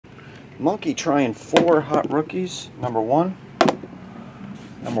Monkey trying 4 hot rookies. Number 1,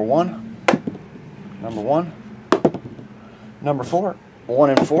 number 1, number 1, number 4, 1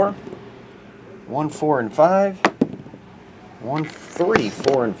 and 4, 1, 4 and 5, 1, 3,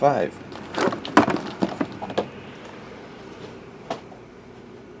 4 and 5.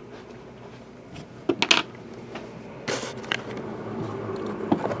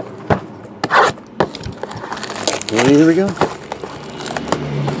 Here we go.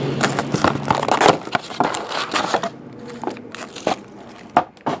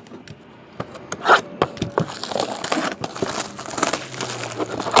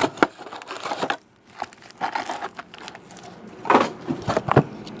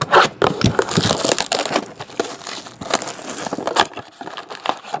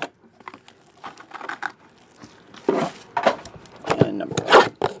 And number 1.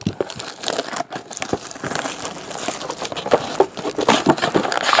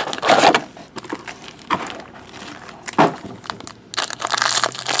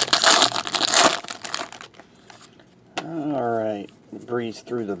 Alright, breeze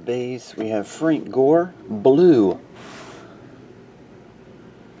through the base. We have Frank Gore, blue.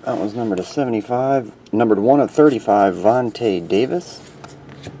 That one's numbered to 75. Numbered 1 of 35, Vontae Davis.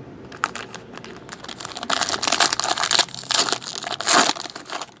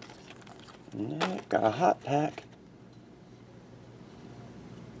 Got a hot pack.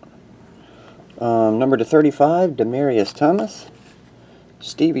 Number to 35, Demarius Thomas.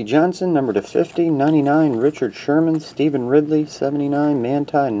 Stevie Johnson, number to 50, 99, Richard Sherman. Stephen Ridley, 79,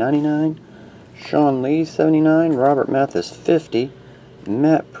 Manti, 99. Sean Lee, 79, Robert Mathis, 50.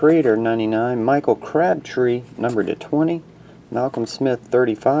 Matt Prater, 99, Michael Crabtree, number to 20. Malcolm Smith,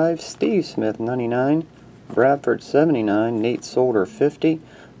 35, Steve Smith, 99. Bradford, 79, Nate Solder, 50.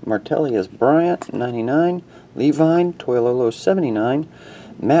 Martellius Bryant, 99. Levine, Toilolo, 79.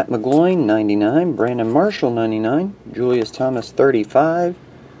 Matt McGloin, 99. Brandon Marshall, 99. Julius Thomas, 35.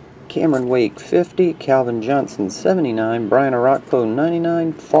 Cameron Wake, 50. Calvin Johnson, 79. Brian Arakpo,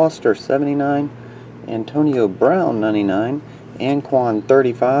 99. Foster, 79. Antonio Brown, 99. Anquan,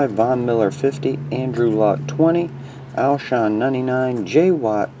 35. Von Miller, 50. Andrew Luck, 20. Alshon, 99.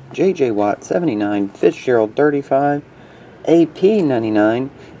 J.J. Watt, 79. Fitzgerald, 35. AP, 99.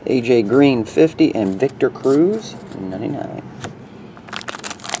 AJ Green, 50. And Victor Cruz, 99.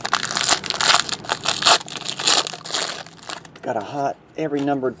 Got a hot, every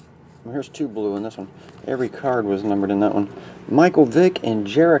numbered, here's 2 blue in this one. Every card was numbered in that one. Michael Vick and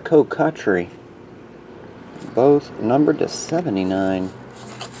Jericho Cotchery. Both numbered to 79.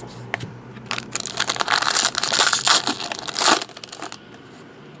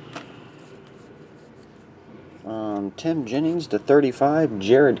 Tim Jennings to 35.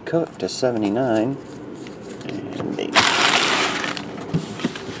 Jared Cook to 79. And they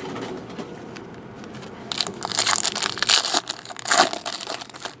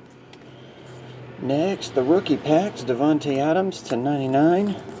next, the rookie packs, Devontae Adams to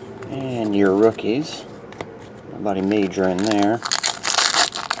 99, and your rookies. Nobody major in there.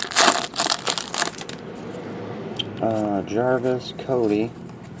 Jarvis, Cody,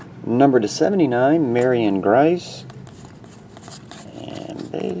 number to 79, Marion Grice,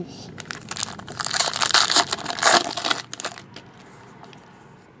 and base.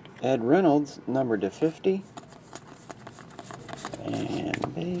 Ed Reynolds, number to 50,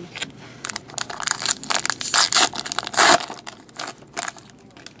 and base.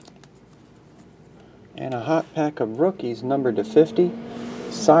 And a hot pack of rookies, numbered to 50.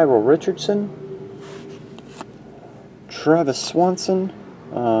 Cyril Richardson, Travis Swanson,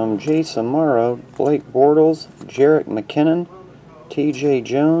 Jay Samaro, Blake Bortles, Jarek McKinnon, TJ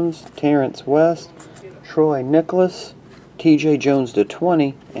Jones, Terrence West, Troy Nicholas, TJ Jones to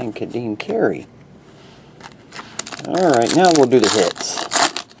 20, and Kadeem Carey. Alright, now we'll do the hits.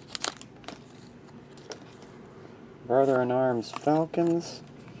 Brother-in-Arms Falcons,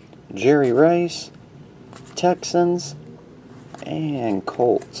 Jerry Rice, Texans, and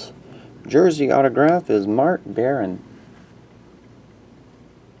Colts. Jersey autograph is Mark Barron.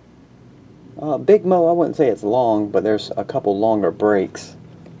 Big Mo, I wouldn't say it's long, but there's a couple longer breaks.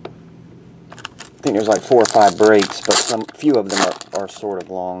 I think there's like 4 or 5 breaks, but few of them are sort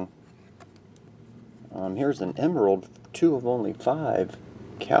of long. Here's an Emerald, 2 of only 5.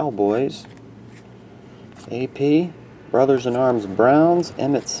 Cowboys. AP, Brothers-in-Arms Browns,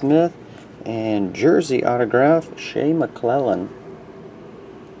 Emmitt Smith, and jersey autograph, Shea McClellan.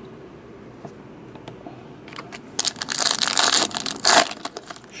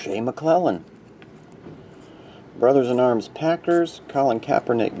 Shea McClellan. Brothers-in-Arms Packers, Colin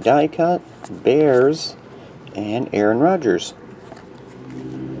Kaepernick die cut, Bears, and Aaron Rodgers.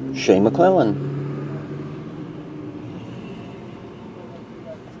 Shea McClellan.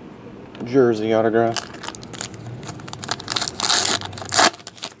 Jersey autograph.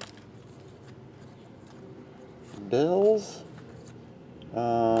 Bills.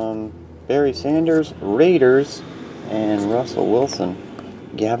 Barry Sanders, Raiders, and Russell Wilson.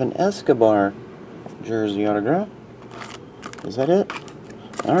 Gavin Escobar, jersey autograph. Is that it?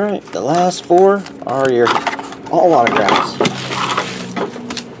 Alright, the last four are your all autographs.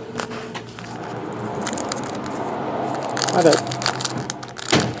 Hi, bud.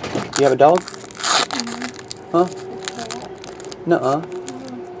 You have a dog? Huh? Nuh-uh.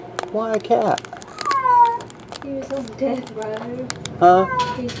 Why a cat? He was on death row. Huh?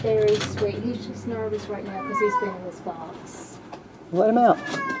 He's very sweet. He's just nervous right now because he's been in this box. Let him out.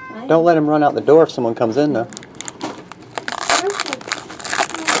 Don't let him run out the door if someone comes in, though.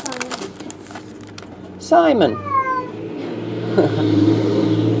 Simon!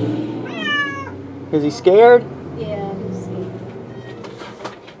 Is he scared? Yeah, he's scared.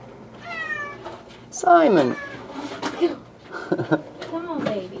 Simon! Come on,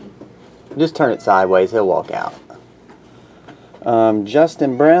 baby. Just turn it sideways, he'll walk out.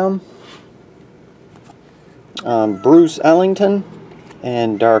 Justin Brown, Bruce Ellington,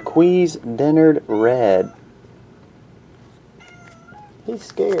 and Darqueze Dennard Red. He's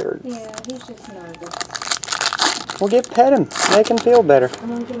scared. Yeah, he's just nervous. Well, pet him. Make him feel better. I'm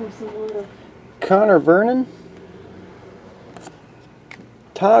going to give him some water. Connor Vernon.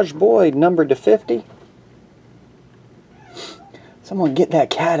 Taj Boyd, numbered to 50. Someone get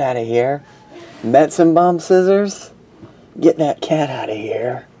that cat out of here. Metzenbaum scissors. Get that cat out of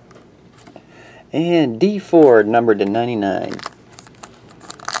here. And D Ford, numbered to 99.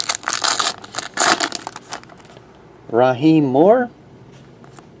 Raheem Moore.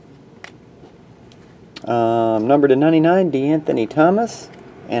 Number to 99, DeAnthony Thomas,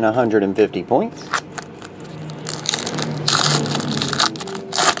 and 150 points.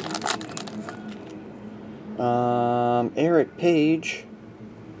 Eric Page,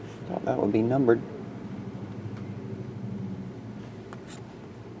 thought that would be numbered.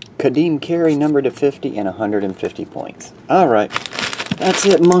 Kadeem Carey, number to 50, and 150 points. Alright, that's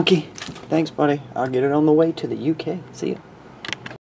it, Monkey. Thanks, buddy. I'll get it on the way to the UK. See ya.